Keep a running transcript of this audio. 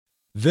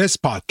This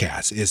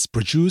podcast is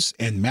produced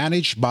and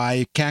managed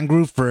by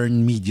Kangaroo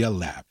Fern Media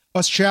Lab,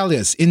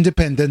 Australia's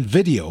independent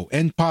video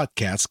and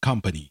podcast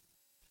company.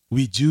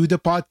 We do the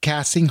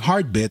podcasting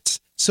hard bits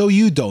so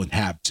you don't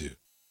have to.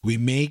 We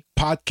make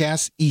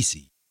podcasts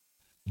easy.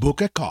 Book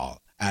a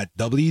call at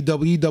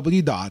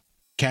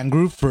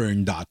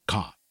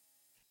www.kangaroofern.com.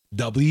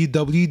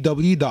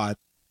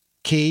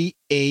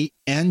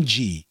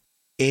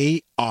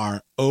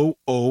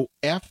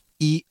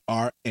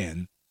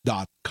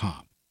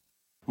 www.kangaroofern.com.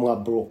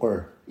 Mga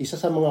broker. Isa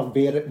sa mga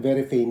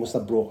very famous na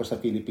broker sa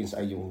Philippines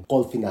ay yung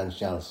Call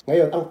Financials.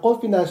 Ngayon, ang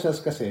Call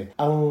Financials kasi,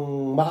 ang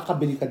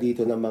makakabili ka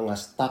dito ng mga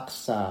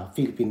stocks sa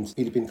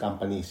Philippine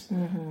companies.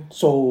 Mm-hmm.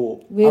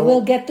 So, we will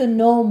get to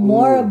know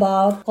more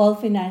about Call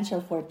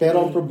Financial for today.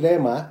 Pero ang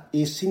problema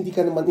is hindi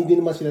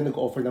naman sila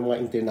nag-offer ng mga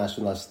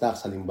international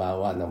stocks,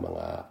 halimbawa ng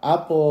mga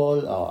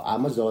Apple o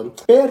Amazon.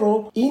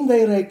 Pero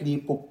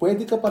indirectly po,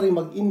 pwede ka pa rin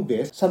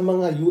mag-invest sa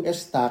mga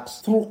US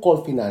stocks through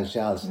Call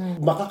Financials.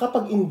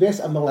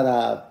 Makakapag-invest ang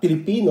mga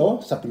Pilipino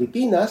sa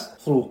Pilipinas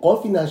through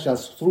Call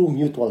Financials through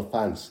mutual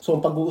funds. So,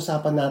 ang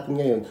pag-uusapan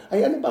natin ngayon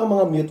ay ano ba ang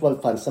mga mutual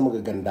funds na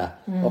magaganda?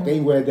 Okay,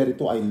 whether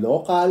ito ay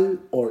local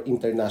or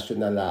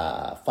international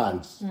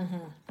funds.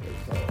 Okay,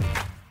 so.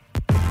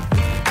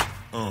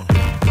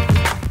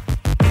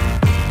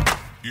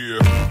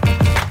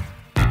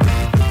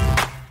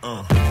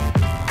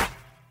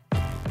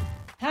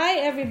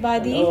 Hi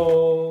everybody!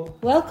 Hello!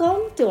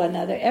 Welcome to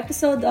another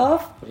episode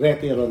of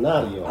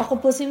Retironario. Ako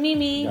po si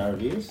Mimi.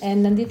 Jarvis.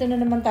 And nandito na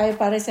naman tayo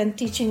para sa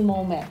teaching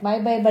moment. May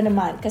iba-iba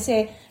naman.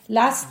 Kasi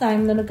last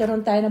time na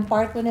nagkaroon tayo ng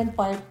part 1 and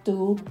part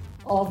 2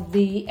 of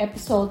the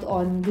episode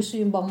on gusto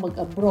yung bang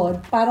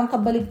mag-abroad, parang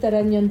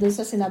kabaligtaran yun dun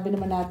sa sinabi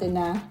naman natin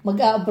na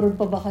mag-a-abroad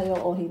pa ba kayo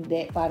o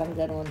hindi. Parang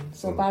ganun.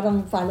 So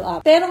parang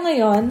follow-up. Pero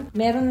ngayon,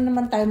 meron na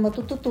naman tayong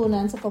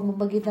matututunan sa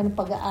pamamagitan ng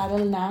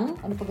pag-aaral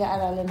ng, ano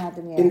pag-aaralan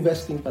natin ngayon?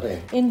 Investing pa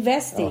rin.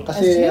 Investing,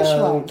 kasi as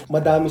usual.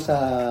 Madami sa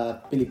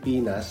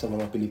Pilipinas, sa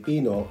mga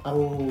Pilipino, ang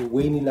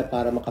way nila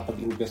para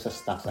makapag-invest sa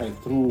stocks ay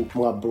through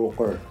mga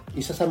broker.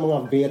 Isa sa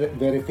mga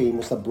very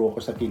famous na broker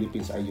sa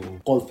Philippines ay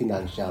yung Call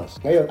Financials.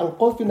 Ngayon, ang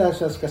Call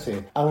Financials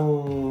kasi, ang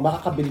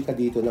makakabili ka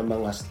dito ng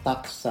mga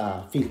stocks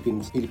sa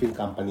Philippine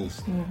companies.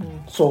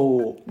 Mm-hmm.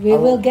 So, we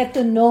will get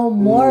to know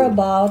more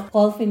about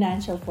Call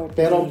Financial for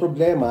today. Pero ang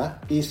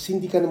problema is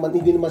hindi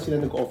naman sila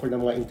nag-offer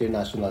ng mga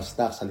international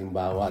stocks,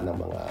 halimbawa ng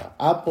mga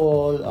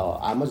Apple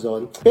o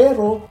Amazon.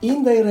 Pero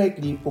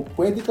indirectly po,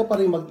 pwede ka pa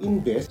rin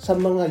mag-invest sa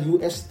mga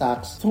US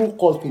stocks through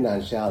Call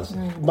Financials.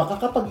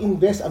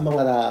 Makakapag-invest ang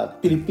mga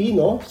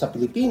Pilipino sa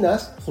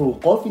Pilipinas through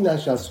Call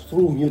Financials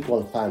through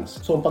mutual funds.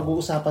 So ang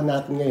pag-uusapan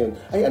natin ngayon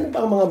ay ano ba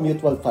ang mga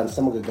mutual funds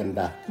na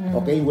magaganda?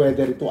 Okay,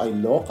 whether ito ay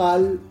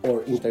local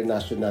or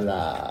international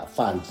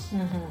funds.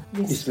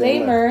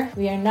 Disclaimer,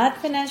 we are not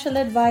financial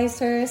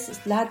advisors.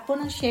 Lahat po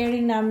ng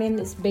sharing namin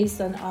is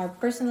based on our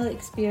personal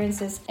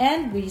experiences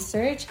and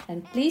research,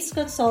 and please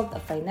consult a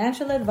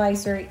financial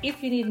advisor if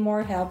you need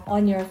more help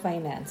on your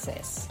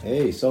finances.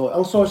 Okay, so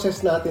ang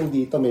sources natin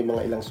dito, may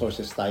mga ilang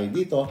sources tayo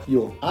dito.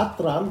 Yung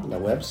Atram na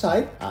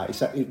website,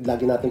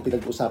 lagi natin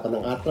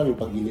pinag-usapan ng Atram, yung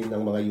pagbili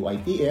ng mga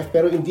UITF,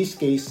 pero in this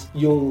case,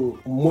 yung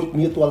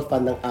mutual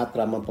fund ng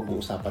Atram ang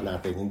pag-uusapan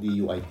natin, hindi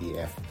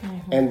UITF.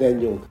 And then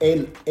yung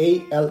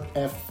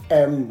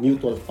ALFM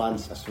mutual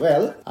funds as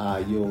well,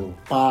 yung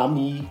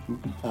PAMI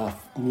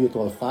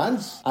mutual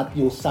funds, at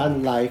yung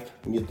Sun Life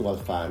mutual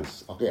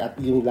funds. Okay, at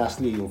yung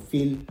lastly, yung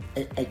Phil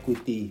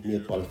Equity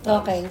mutual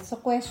funds. Okay, so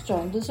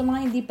question, dun sa mga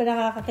hindi pa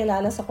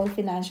nakakakilala sa Call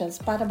Financials,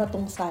 para ba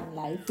tong Sun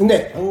Life? Hindi,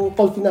 ang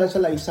Call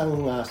Financial ay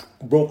isang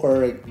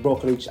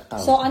brokerage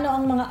account. So ano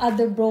ang mga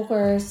other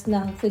brokers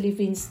ng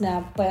Philippines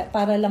na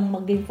para lang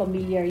maging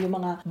familiar, yung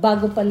mga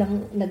bago pa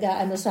lang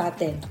nag-aano sa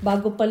atin,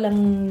 bago pa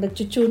lang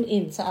nag-tune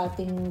in sa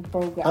ating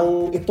program?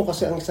 Ito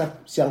kasi ang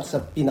siyang sa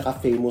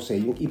pinaka-famous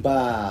yung iba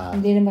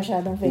hindi na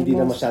masyadong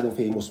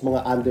famous.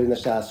 Mga under na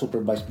siya,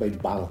 supervised by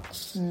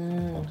banks.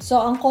 So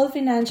ang Call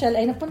Financial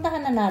ay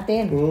napuntahan na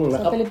natin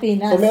sa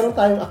Pilipinas. So meron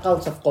tayong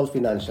accounts of Call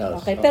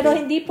Financials. Okay, pero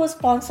hindi po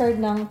sponsored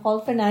ng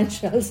Call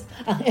Financials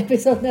ang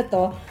episode na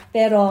to,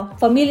 pero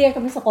familiar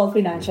kami sa Call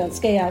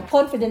Financials, kaya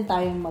confident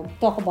tayong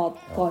mag-talk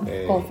about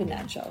Call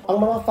Financial.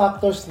 Ang mga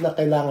factors na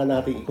kailangan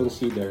natin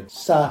i-consider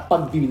sa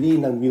pagbili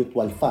ng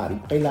mutual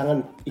fund,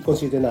 kailangan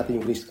i-consider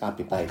natin yung risk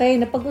appetite. Okay,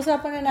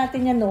 napag-usapan na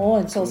natin yan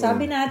noon. So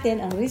sabi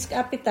natin, ang risk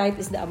appetite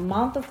is the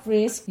amount of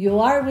risk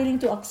you are willing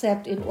to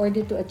accept in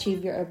order to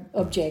achieve your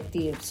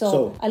objective.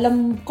 So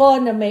alam ko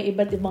na may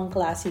iba't ibang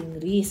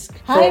klaseng risk.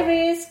 High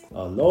risk,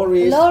 low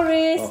risk. Low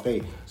risk.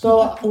 Okay.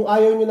 So kung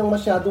ayaw nyo ng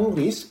masyadong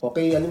risk,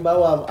 okay,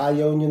 halimbawa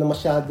ayaw nyo ng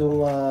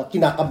masyadong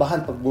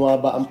kinakabahan pag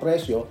bumaba ang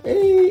presyo,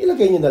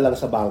 ilagay nyo na lang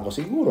sa bangko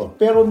siguro.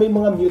 Pero may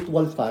mga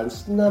mutual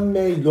funds na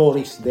may low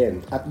risk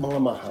din at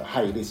mga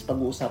high risk.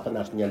 Pag-uusapan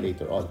natin yan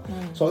later on.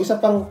 So isa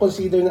pang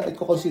consider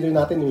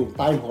natin yung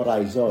time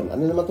horizon.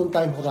 Ano naman tong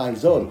time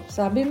horizon?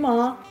 Sabi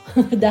mo,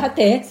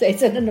 dati, sa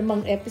isa na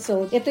namang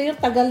episode, ito yung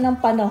tagal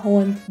ng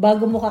panahon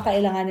bago mo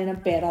kakailanganin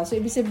ng pera. So,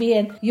 ibig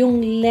sabihin,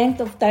 yung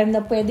length of time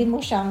na pwede mo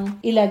siyang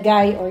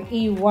ilagay or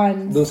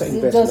E1 doon sa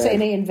investment.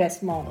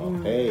 ina-invest mo.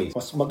 Okay.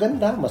 Mas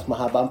maganda, mas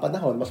mahaba ang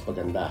panahon, mas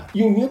maganda.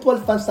 Yung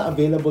mutual funds na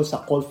available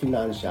sa Call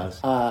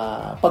Financials,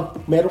 pag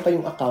meron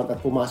kayong account at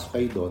pumasok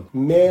kayo doon,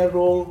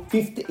 merong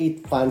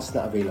 58 funds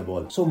na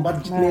available. So,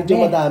 medyo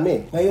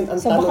madami. Ngayon, ang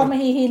so, baka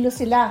mahihilo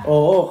sila.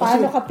 Oo.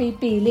 Paano ka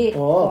pipili?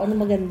 Oo. Kung ano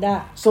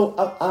maganda? So,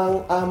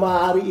 ang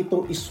maaari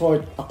itong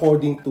isort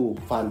according to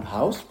fund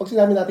house. Pag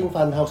sinabi natin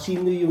fund house,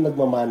 sino yung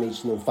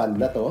nagmamanage ng fund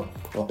na to?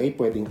 Okay,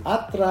 pwedeng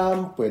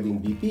Atram,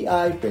 pwedeng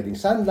BPI, pwedeng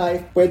Sun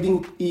Life,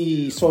 pwedeng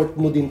i-sort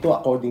mo din to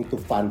according to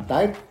fund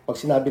type. Pag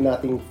sinabi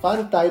natin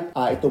fund type,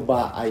 ito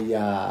ba ay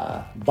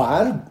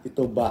bond,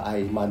 ito ba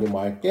ay money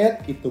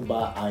market, ito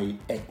ba ay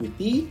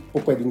equity,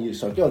 o pwedeng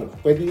i-sort yun.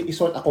 Pwede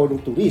i-sort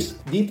according to risk.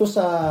 Dito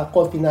sa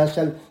Call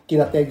Financial,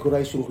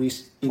 kinategorize yung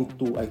risk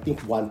into, I think,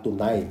 1 to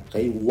 9.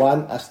 Okay?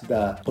 1 as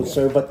the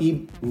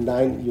conservative,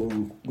 9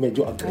 yung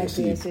medyo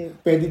aggressive.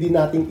 Pwede din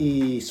natin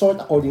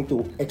i-sort according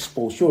to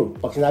exposure.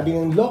 Pag sinabi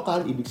ng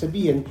local, ibig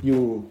sabihin,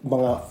 yung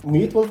mga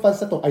mutual funds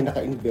na to ay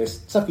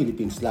naka-invest sa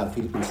Philippines lang,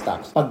 Philippine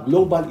stocks. Pag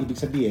global,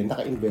 ibig sabihin,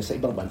 naka-invest sa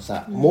ibang bansa,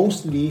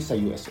 mostly sa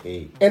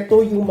USA.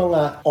 Ito yung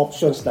mga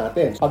options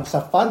natin. Pag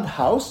sa fund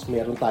house,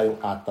 meron tayong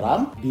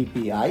Atram,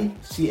 BPI,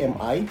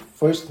 CMI,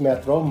 First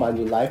Metro,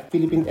 Manulife,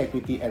 Philippine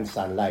Equity, and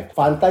Sun Life.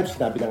 Fund types,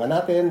 sinabi na nga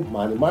natin,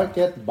 money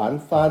market,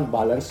 bond fund,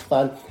 balance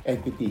fund,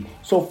 equity.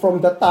 So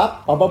from the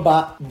top,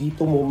 pababa,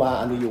 dito mo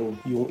maano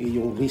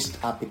yung risk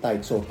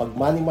appetite. So pag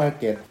money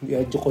market,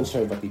 medyo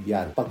conservative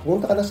yan. Pag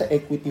punta ka na sa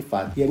equity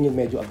fund, yan yung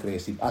medyo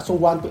aggressive. So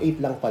 1 to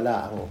 8 lang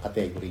pala ang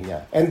category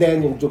niya. And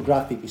then yung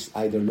geographic is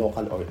either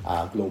local or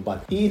global.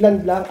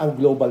 Ilan lang ang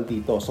global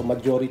dito. So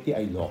majority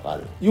ay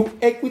local. Yung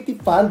equity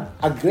fund,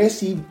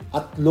 aggressive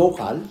at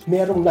local,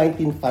 merong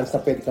 19 funds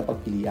na pwede kang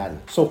pagpilian.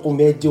 So kung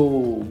medyo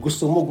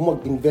gusto mo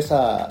mag-invest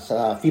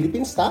sa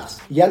Philippine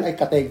stocks, yan ay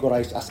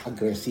categorized as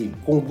aggressive.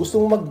 Kung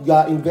gusto mo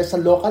mag-invest sa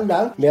local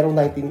lang, merong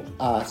 19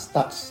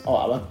 stocks o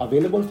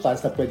available funds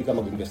na pwede ka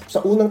mag-invest.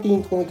 Sa unang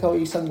tingin, kung ikaw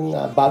ay isang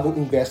bagong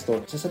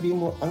investor, sasabihin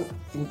mo,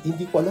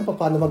 hindi ko alam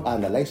paano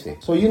mag-analyze eh.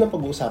 So yun ang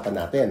pag-uusapan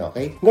natin,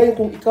 okay? Ngayon,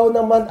 kung ikaw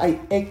naman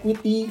ay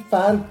equity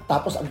fund,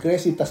 tapos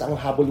aggressive, tapos ang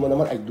habol mo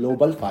naman ay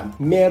global fund,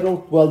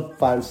 merong 12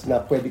 funds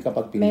na pwede ka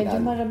pagpilian. Medyo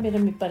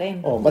marami-rami pa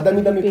rin.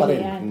 Madami-dami pa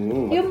rin.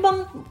 Yung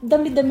bang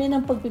dami-dami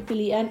ng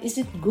pagpipilian, is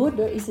it good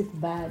or is it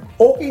bad?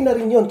 Okay na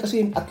rin yun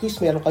kasi at least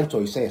meron kang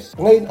choices.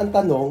 Ngayon, ang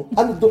tanong,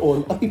 ano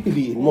doon ang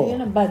pipiliin mo?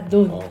 Yun ang bad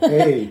doon.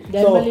 Okay.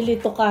 Dahil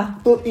malilito ka.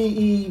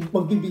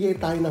 Magbibigay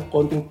tayo ng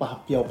konting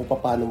pahapyaw kung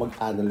paano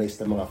mag-analyze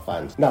ng mga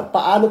funds. Now,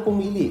 paano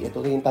pumili? Ito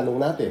rin yung tanong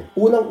natin.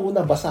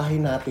 Unang-una,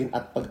 basahin natin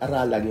at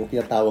pag-aralan yung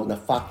tinatawag na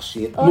fact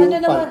sheet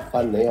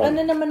fund na yun. Ano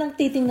naman ang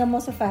titingnan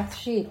mo sa fact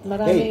sheet?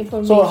 Marami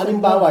information. So,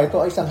 halimbawa, ito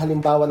ay isang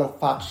halimbawa ng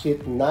fact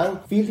sheet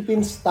ng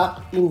Philippine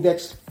Stock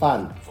Index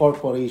Fund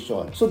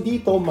Corporation. So,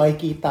 dito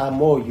makikita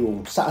mo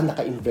yung saan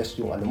naka-invest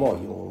yung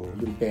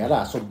yung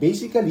pera. So,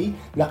 basically,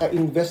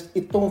 naka-invest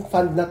itong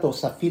fund na to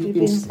sa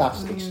Philippine Stock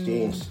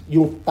Exchange.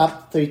 Yung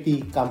top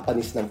 30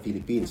 companies ng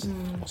Philippines.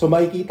 So,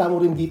 makikita mo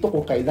rin dito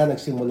kung kailan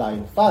nagsimula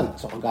yung fund.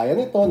 So, kagaya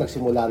nito,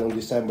 nagsimula noong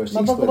December 6,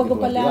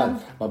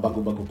 2021.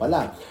 Mabago-bago pa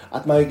lang.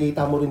 At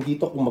makikita mo rin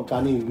dito kung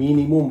magkano yung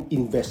minimum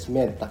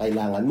investment na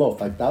kailangan mo,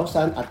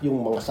 5,000, at yung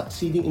mga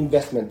succeeding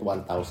investment,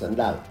 1,000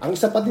 lang. Ang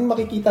isa pa din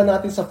makikita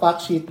natin sa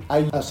fact sheet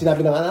ay,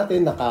 sinabi na nga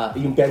natin,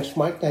 yung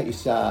benchmark niya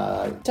is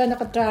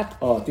naka-track.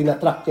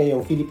 Tinatrack niya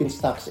yung Philippine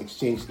Stock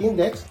Exchange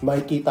Index.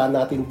 Makikita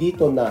natin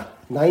dito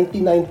na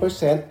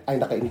 99% ay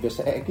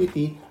naka-invest sa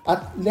equity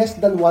at less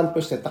than 1%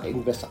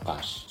 naka-invest sa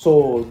cash.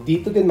 So,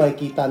 dito din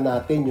makikita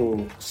natin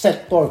yung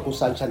sector kung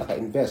saan siya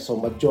naka-invest. So,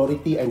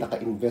 majority ay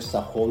naka-invest sa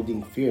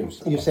holding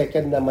firms. Yung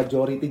second na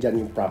majority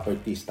dyan, yung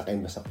properties,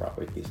 naka-invest sa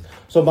properties.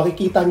 So,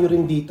 makikita nyo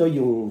rin dito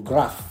yung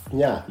graph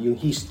niya, yung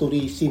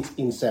history since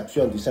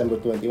inception,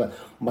 December 21.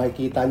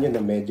 Makikita nyo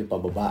na medyo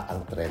pababa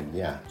ang trend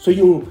niya. So,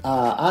 yung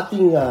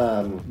ating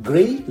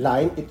gray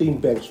line, ito yung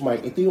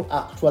benchmark. Ito yung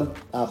actual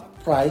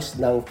price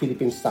ng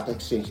Philippine Stock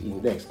Exchange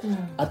Index.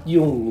 At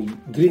yung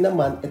green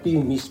naman, ito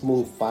yung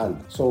mismong fund.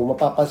 So,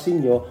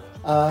 mapapansin nyo,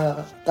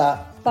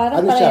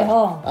 parang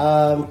pareho.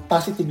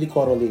 Positively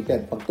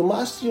correlated. Pag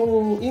tumaas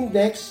yung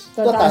index,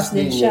 So, tataas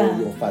din din siya.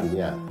 yung fund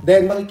niya.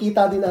 Then,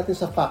 makikita din natin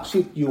sa fact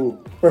sheet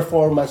yung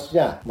performance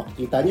niya.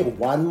 Makikita niyo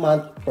 1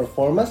 month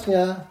performance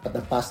niya, at the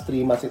past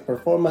 3 months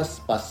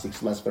performance, past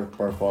 6 months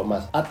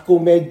performance. At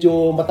kung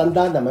medyo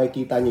matanda na,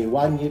 makikita niyo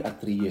 1 year at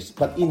 3 years.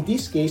 But in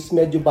this case,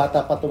 medyo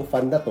bata pa tong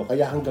fund na to,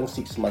 kaya hanggang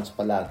 6 months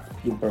pa lang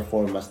yung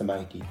performance na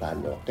makikita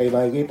niyo. Kaya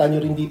makikita niyo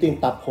rin dito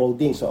yung top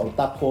holdings. So, ang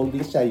top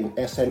holdings niya, yung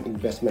SM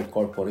Investment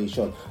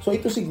Corporation. So,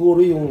 ito siguro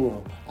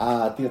yung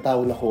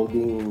tinatawag na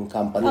holding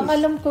companies. Ang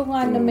alam ko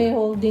nga na may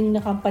holding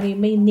na company,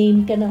 may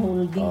name ka na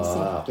holdings.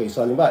 Okay,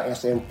 so ano ba?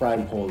 SM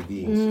Prime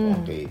Holdings.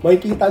 Okay.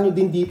 Makikita nyo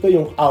din dito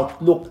yung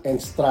outlook and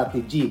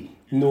strategy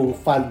nung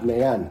fund na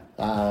yan.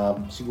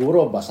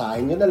 Siguro,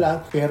 basahin nyo na lang.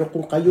 Pero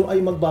kung kayo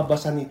ay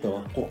magbabasa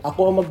nito, kung ako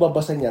ang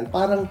magbabasa niyan,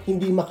 parang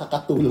hindi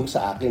makakatulong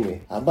sa akin eh.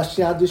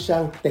 Masyado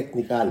siyang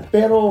technical.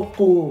 Pero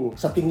kung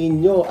sa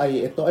tingin nyo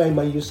ay ito ay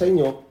may use sa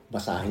inyo,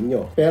 basahin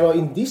nyo. Pero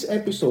in this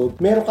episode,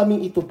 meron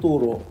kaming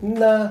ituturo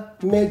na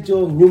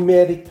medyo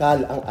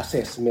numerical ang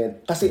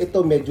assessment. Kasi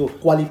ito medyo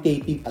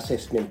qualitative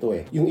assessment to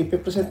eh. Yung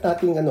ipipresent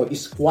natin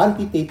is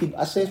quantitative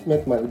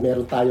assessment.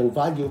 Meron tayong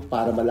value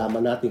para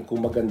malaman natin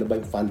kung maganda ba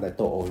yung fund na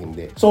ito o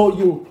hindi. So,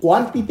 yung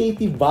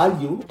quantitative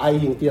value ay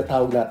yung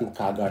tinatawag natin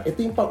CAGR. Ito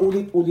yung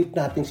paulit-ulit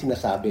nating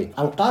sinasabi.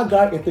 Ang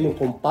CAGR, ito yung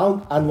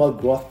compound annual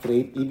growth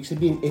rate. Ibig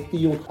sabihin, ito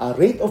yung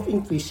rate of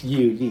increase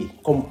yearly,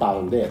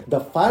 compounded.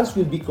 The funds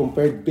will be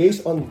compared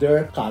based on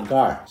their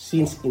CAGR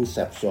since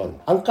inception.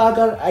 Ang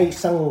CAGR ay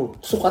isang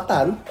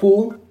sukatan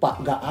kung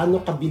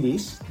gaano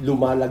kabilis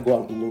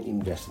lumalago ang inyong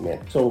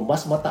investment. So,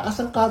 mas mataas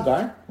ang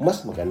CAGR,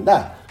 mas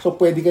maganda. So,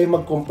 pwede kayo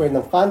mag-compare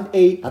ng Fund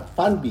A at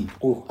Fund B.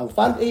 Kung ang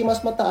Fund A mas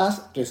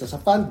mataas kaysa sa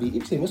Fund B,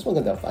 ibig sabihin mas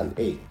maganda ang Fund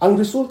A. Ang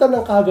resulta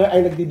ng CAGR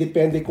ay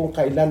nagdidepende kung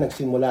kailan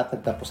nagsimula at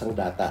nagtapos ang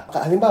data.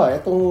 Halimbawa,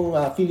 itong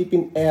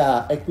Philippine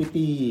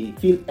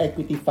Field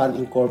Equity Fund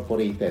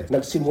Incorporated,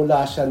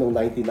 nagsimula siya noong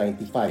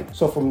 1995.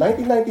 So, from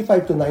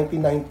 1995 to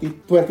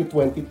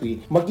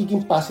 2023,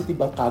 magiging positive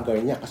ang CAGR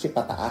niya kasi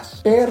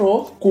pataas.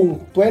 Pero,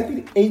 kung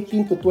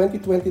 2018 to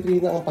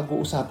 2023 na ang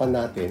pag-uusapan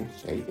natin,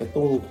 okay,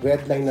 itong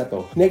red line na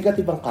to,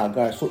 negative ang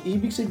CAGR. So,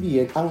 ibig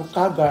sabihin, ang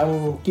CAGR,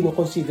 ang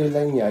kinoconsider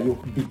lang niya, yung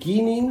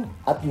beginning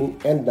at yung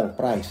end ng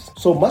price.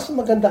 So, mas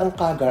maganda ang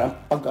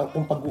CAGR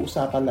kung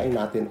pag-uusapan na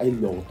natin ay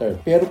long term.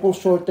 Pero kung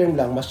short term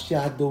lang,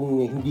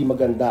 masyadong hindi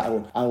maganda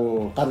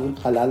ang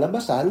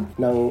kalalabasan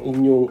ng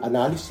inyong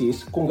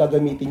analysis kung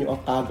gagamitin nyo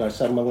ang CAGR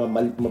sa mga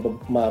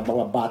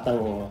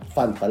batang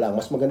fund pa lang.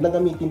 Mas maganda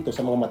gamitin to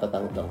sa mga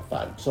matatandang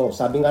fund. So,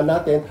 sabi nga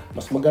natin,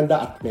 mas maganda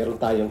at meron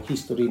tayong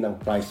history ng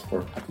price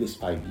for at least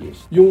 5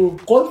 years. Yung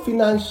Cold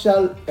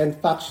Financial and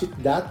Fact Sheet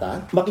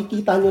data,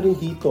 makikita nyo rin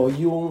dito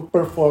yung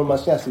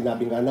performance niya.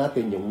 Sinabi nga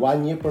natin, yung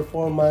 1-year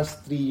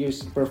performance, 3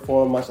 years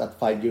performance, at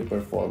 5-year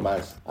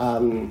performance.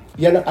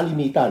 Yan ang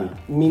kalimitan.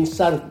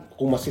 Minsan,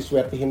 kung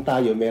masiswertihin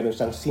tayo, meron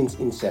siyang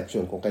since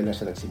inception kung kailan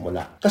siya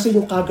nagsimula. Kasi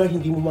yung CAGR,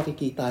 hindi mo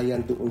makikita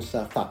yan doon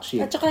sa fact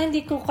sheet. At saka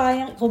hindi ko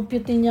kayang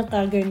computein yung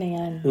CAGR na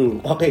yan.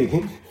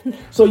 Okay.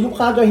 So, yung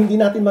CAGR, hindi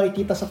natin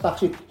makikita sa fact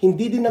sheet.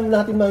 Hindi din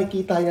natin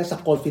makikita yan sa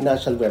Cold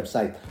Financial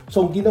website.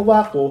 So, ang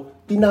ginawa ko,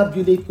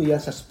 tinabulate ko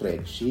yan sa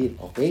spreadsheet.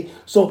 Okay?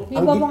 So,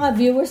 yung mga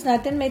viewers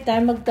natin, may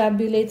time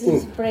mag-tabulate sa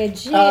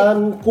spreadsheet.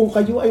 Kung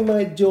kayo ay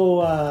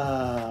medyo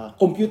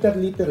computer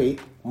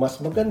literate,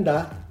 mas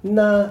maganda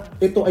na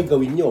ito ay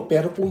gawin nyo.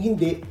 Pero kung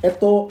hindi,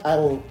 ito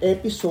ang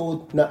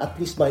episode na at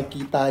least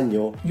makikita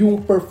nyo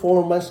yung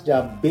performance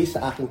niya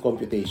based sa aking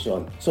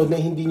computation. So, na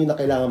hindi nyo na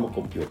kailangan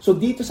mag-compute. So,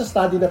 dito sa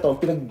study na to,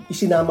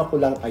 isinama ko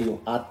lang ay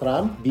yung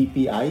Atram,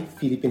 BPI,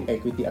 Philippine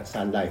Equity at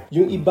Sun Life.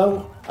 Yung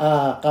ibang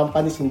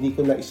companies hindi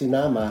ko na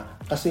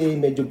isinama kasi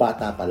medyo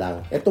bata pa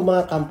lang. Itong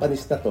mga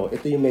companies na to,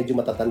 ito yung medyo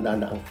matatanda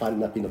na ang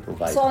fund na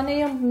pinoprovide. So, ano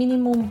yung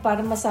minimum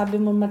para masabi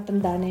mo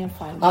matanda na yung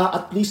fund?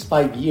 At least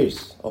 5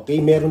 years.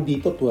 Okay? Meron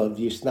dito 12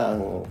 years na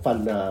ang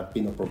fund na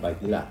pinoprovide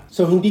nila.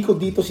 So, hindi ko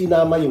dito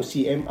sinama yung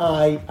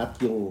CMI at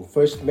yung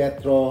First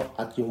Metro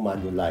at yung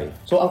Manulife.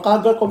 So, ang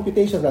CAGR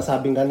computation,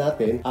 nasabi nga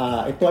natin,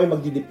 ito ay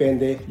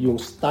magdidepende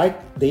yung start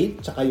date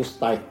tsaka yung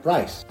start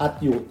price at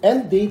yung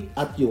end date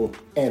at yung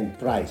end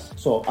price.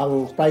 So,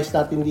 ang price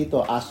natin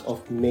dito as of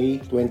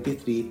May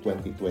 23,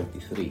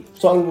 2023.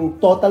 So, ang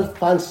total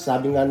funds,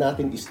 sabi nga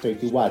natin, is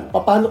 31.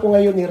 Paano ko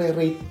ngayon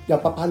nire-rate?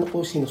 Paano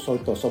ko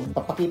sinusort to? So,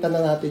 papakita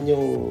na natin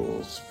yung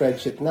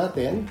spreadsheet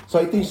natin. So,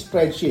 ito yung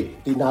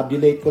spreadsheet.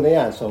 Tinabulate ko na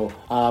yan. So,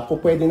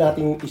 pwede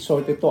natin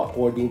isort ito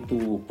according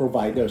to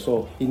provider.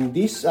 So, in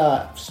this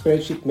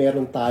spreadsheet,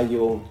 meron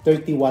tayong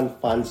 31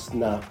 funds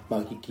na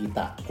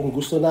makikita. Kung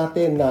gusto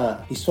natin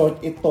na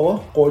isort ito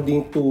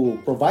according to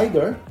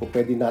provider, kung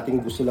pwede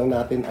natin, gusto lang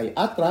natin ay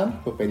Atram,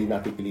 kung pwede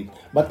natin pilit.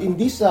 But in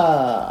this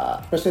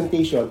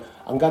presentation,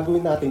 ang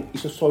gagawin natin,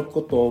 isusort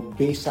ko to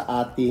based sa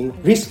ating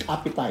risk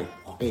appetite.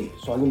 Okay,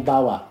 so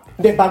halimbawa,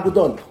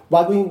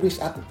 bago yung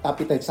risk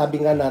appetite,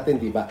 sabi nga natin,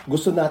 di ba,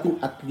 gusto natin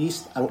at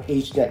least ang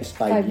age niya is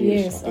 5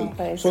 years.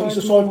 Okay. So,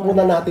 isusort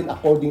muna natin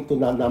according to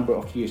the number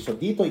of years. So,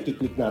 dito,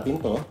 i-click natin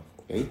to.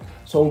 Okay?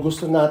 So, kung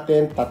gusto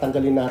natin,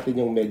 tatanggalin natin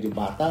yung medyo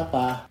bata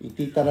pa,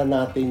 ititara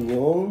natin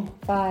yung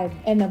 5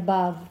 and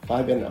above.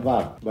 5 and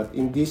above. But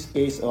in this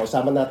case,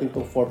 sama natin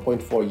itong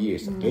 4.4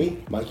 years. Okay?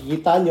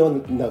 Makikita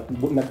nyo,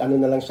 nag-ano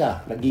na lang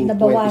siya, naging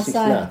 26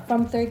 na.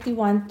 From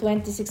 31,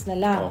 26 na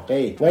lang.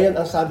 Okay. Ngayon,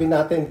 ang sabi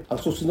natin,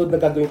 ang susunod na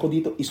gagawin ko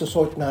dito,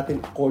 isusort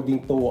natin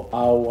according to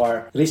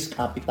our risk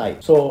appetite.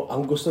 So,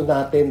 ang gusto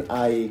natin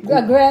ay...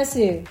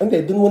 aggressive.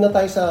 Hindi, dun muna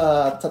tayo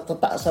sa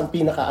taas ang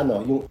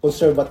yung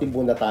conservative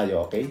muna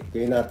tayo. Okay?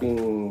 Gawin nating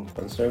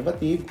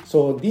conservative.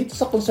 So, dito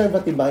sa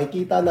conservative,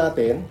 makikita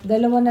natin...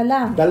 Dalawa na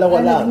lang.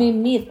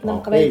 Nag-meet ng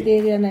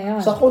criteria na yan.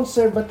 Sa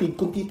conservative,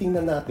 kung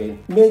titingnan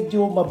natin,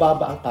 medyo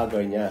mababa ang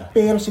CAGR niya.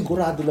 Pero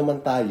sigurado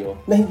naman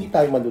tayo na hindi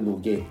tayo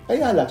malulugi.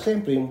 Kaya lang,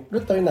 siyempre, yung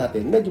return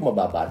natin, medyo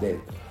mababa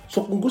din.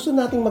 So, kung gusto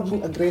nating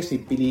maging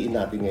aggressive, piliin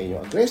natin ngayon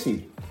yung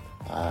aggressive.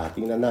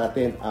 Tingnan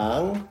natin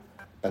ang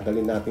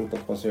tanggalin natin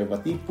itong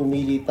conservative.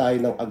 Pumili tayo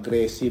ng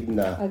aggressive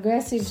na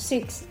aggressive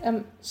 7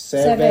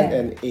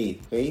 and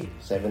 8. Okay?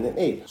 7 and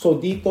 8. So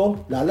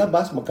dito,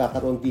 lalabas,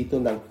 magkakaroon dito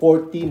ng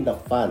 14 na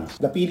funds.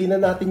 Napili na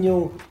natin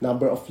yung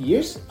number of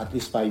years, at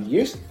least 5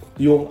 years.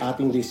 Yung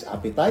ating risk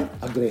appetite,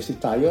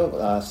 aggressive tayo,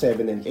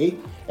 7 and 8.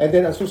 And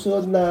then, ang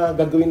susunod na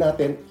gagawin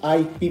natin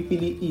ay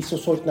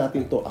isosort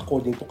natin to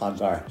according to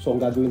CAGR. So,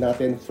 ang gagawin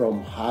natin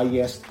from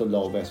highest to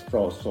lowest.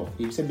 So,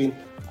 ibig sabihin,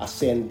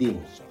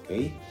 ascending.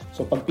 Okay?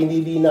 So, pag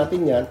pinili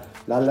natin yan,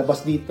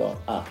 lalabas dito,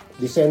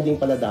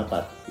 descending pala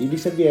dapat. Ibig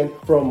sabihin,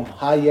 from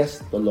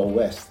highest to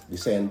lowest,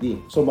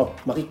 descending. So,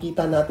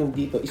 makikita natin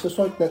dito,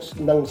 isosort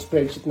ng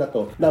spreadsheet na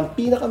to, na ang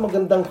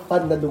pinakamagandang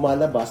fund na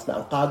lumalabas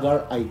na ang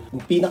CAGR ay,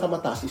 ang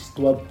pinakamataas is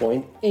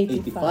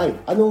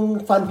 12.85.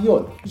 Anong fund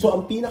yun? So,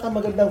 ang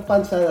pinakamagandang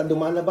fund sa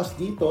lumalabas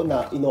dito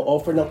na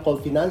ino-offer ng Call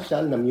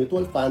Financial na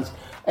mutual funds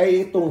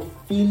ay itong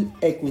Phil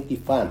Equity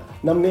Fund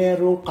na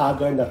merong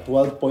CAGR na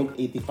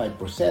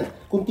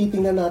 12.85%. Kung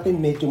titingnan natin,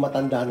 medyo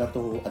matanda na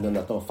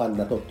itong fund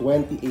na to,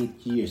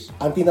 28 years.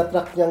 Ang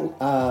tinatrack niyang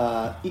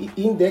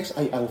index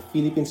ay ang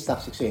Philippine Stock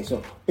Exchange. So,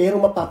 pero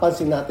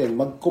mapapansin natin,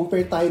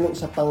 mag-compare tayo ng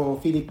isa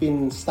pang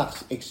Philippine Stock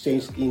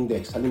Exchange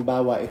Index.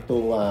 Halimbawa,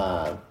 itong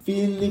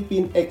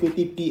Philippine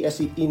Equity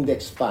PSE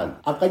Index Fund.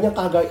 Ang kanyang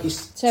CAGR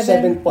is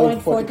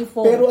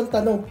 7.44. Pero ang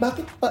tanong,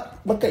 bakit pa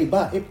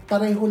magkaiba?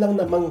 Pareho lang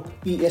namang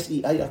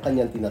PSE ay ang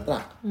kanyang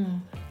tinatrack.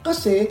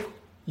 Kasi,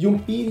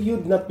 yung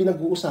period na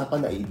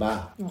pinag-uusapan na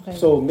iba. Okay.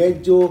 So,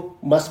 medyo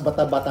mas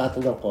bata-bata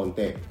ito ng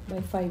konti. By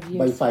 5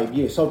 years. By 5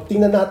 years. So,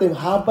 tingnan natin,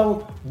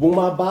 habang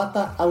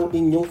bumabata ang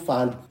inyong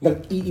fund,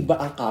 nag-iiba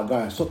ang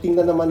CAGR. So,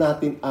 tingnan naman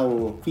natin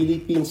ang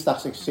Philippine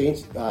Stock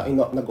Exchange,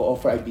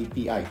 nag-o-offer ay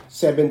BPI.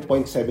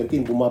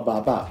 7.17,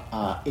 bumababa.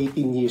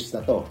 18 years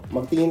na to.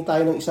 Magtingin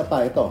tayo ng isa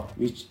pa, ito,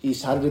 which is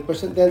 100%.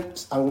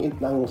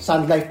 Ang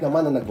Sun Life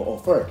naman na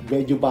nag-o-offer.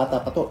 Medyo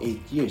bata pa to,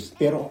 8 years.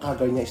 Pero ang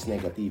CAGR niya is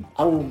negative.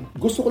 Ang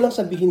gusto ko lang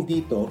sabihin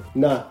dito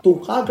na itong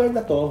CAGR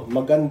na to,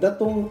 maganda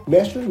tong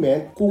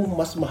measurement kung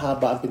mas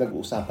mahaba ang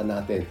pinag-uusapan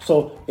natin.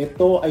 So,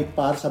 ito ay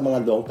para sa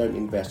mga long-term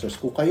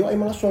investors. Kung kayo ay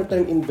mga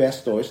short-term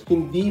investors,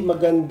 hindi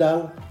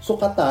magandang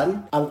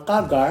sukatan ang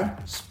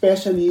CAGR,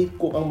 especially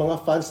kung ang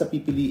mga funds na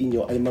pipiliin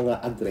nyo ay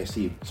mga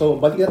aggressive. So,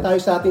 balik na tayo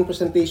sa ating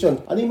presentation.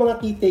 Ano yung mga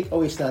key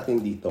takeaways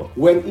natin dito?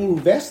 When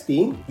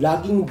investing,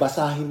 laging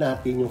basahin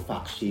natin yung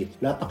fact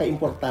sheet.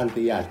 Napaka-importante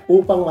yan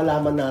upang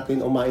malaman natin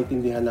o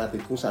maintindihan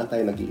natin kung saan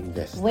tayo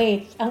nag-i-invest.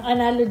 Wait, ang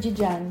analogy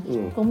dyan,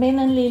 kung may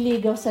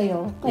nanliligaw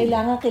sa'yo,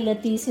 kailangan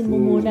kilatisin mo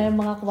muna yung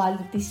mga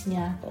qualities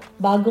niya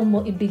bago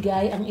mo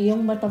ibigay ang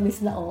iyong matamis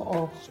na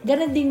oo.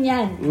 Ganon din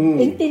yan.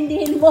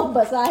 Intindihin mo,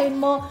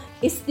 basahin mo,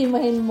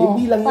 estimahin mo.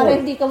 Hindi lang para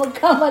yun. hindi ka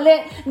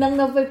magkamali ng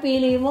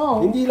napipili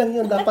mo. Hindi lang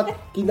yun.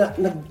 Dapat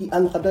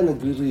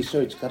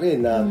nagre-research ka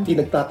rin na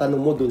pinagtatanong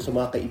mo dun sa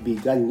mga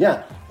kaibigan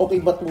niya. Okay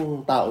ba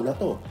itong tao na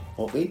to?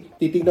 Okay?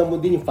 Titignan mo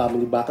din yung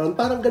family background.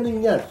 Parang ganun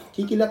yan.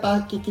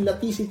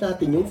 Kikilatisin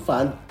natin yung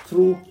fund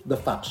through the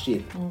fact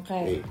sheet.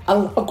 Okay.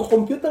 Ang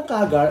pagkukompute ng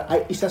CAGR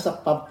ay isa sa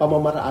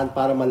pamamaraan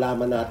para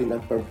malaman natin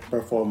ang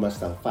performance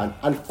ng fund.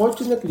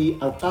 Unfortunately,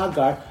 ang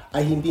CAGR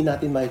ay hindi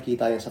natin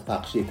makikita yan sa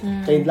fact sheet.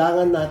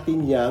 Kailangan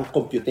natin yang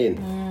computein.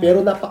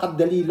 Pero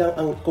napakadali lang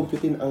ang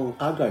computein ang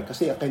CAGR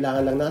kasi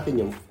kailangan lang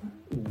natin yung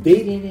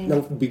date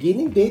ng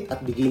beginning date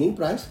at beginning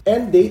price,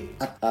 end date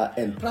at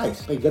end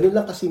price. Okay, ganun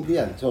lang kasimple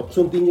yan. So,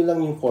 sundin nyo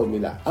lang yung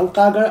formula. Ang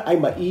CAGR ay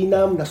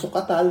mainam na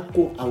sukatan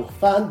kung ang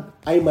fund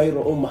ay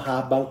mayroong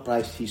mahabang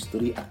price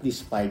history at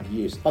least 5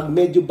 years. Pag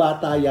medyo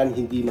bata yan,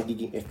 hindi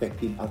magiging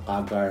effective ang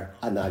CAGR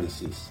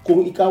analysis.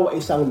 Kung ikaw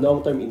ay isang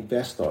long-term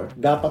investor,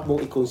 dapat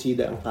mong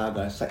i-consider ang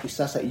CAGR sa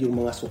isa sa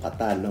iyong mga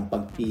sukatan ng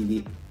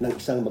pagpili ng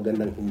isang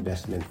magandang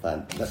investment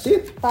fund. That's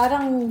it!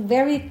 Parang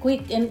very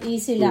quick and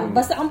easy lang.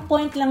 Basta ang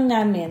point lang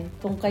namin,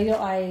 kung kayo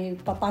ay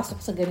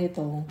papasok sa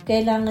ganito,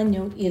 kailangan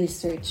nyo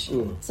i-research.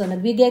 So,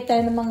 nagbigay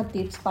tayo ng mga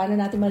tips paano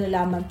natin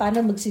malalaman,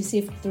 paano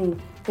magsisift through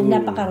kung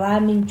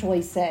napakaraming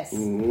choices.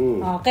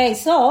 Okay,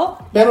 so...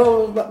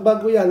 Pero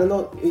bago yan,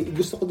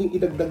 gusto ko din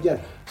idagdag yan.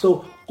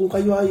 So, kung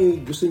kayo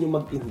ay gusto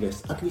nyo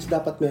mag-invest, at least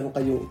dapat meron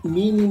kayong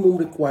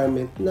minimum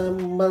requirement na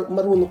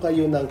marunong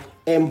kayo ng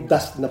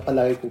MDAS na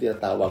palagi kong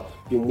tinatawag,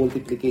 yung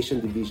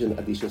multiplication, division,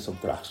 addition,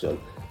 subtraction.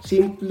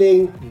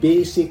 Simpleng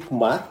basic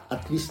math,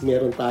 at least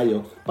meron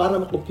tayo para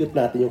makompute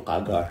natin yung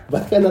CAGR.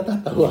 Ba't ka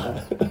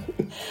natatawa?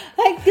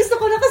 Ay, gusto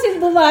ko na kasi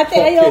bumati.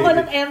 Okay. Ayoko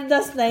ng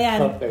MDAS na yan.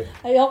 Okay.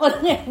 Ayoko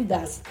ng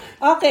MDAS.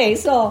 Okay,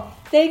 so,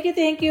 thank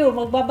you.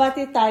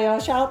 Magbabati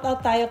tayo. Shout out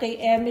tayo kay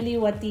Emily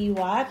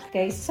Watiwat,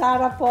 kay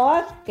Sarah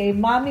Pot, kay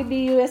Mommy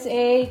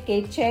BUSA,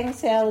 kay Cheng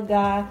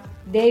Selga,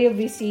 Deo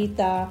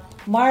Visita,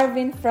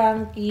 Marvin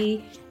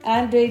Frankie,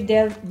 Andre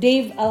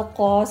Dave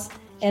Alcos,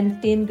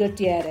 and Tin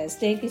Gutierrez.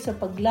 Thank you sa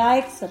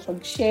pag-like, sa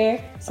pag-share,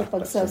 sa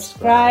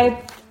pag-subscribe.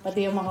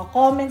 Pati yung mga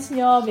comments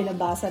nyo,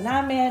 binabasa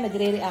namin,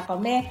 nagre-react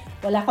kami.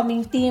 Wala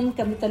kaming team,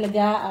 kami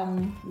talaga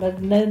ang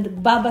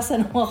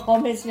nagbabasa ng mga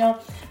comments nyo.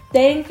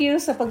 Thank you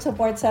sa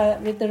pag-support sa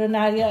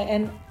veterinaryo.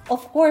 And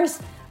of course,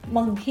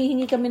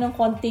 maghihingi kami ng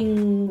konting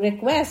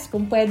request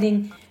kung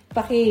pwedeng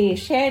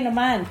paki-share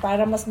naman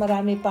para mas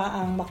marami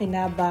pa ang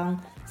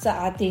makinabang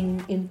sa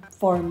ating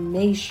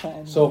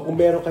information. So, kung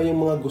meron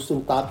kayong mga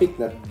gustong topic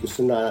na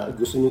gusto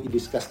nyo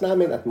i-discuss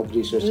namin at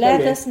mag-research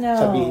Let kami, us know.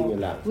 sabihin nyo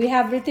lang. We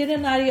have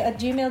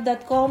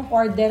retirenario@gmail.com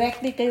or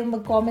directly kayong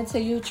mag-comment sa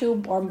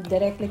YouTube or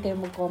directly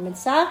kayong mag-comment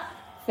sa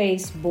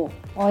Facebook.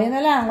 O, yan na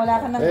lang.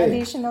 Wala ka ng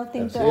additional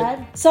thing to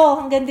add.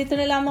 So, hanggang dito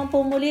na lamang po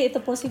muli. Ito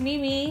po si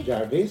Mimi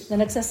Jarvis?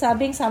 na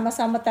nagsasabing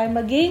sama-sama tayong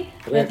maging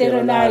Retirenario.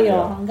 retirenario.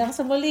 Hanggang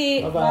sa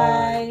muli.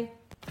 Bye-bye. Bye.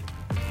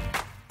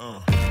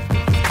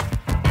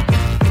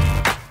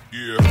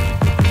 Yeah.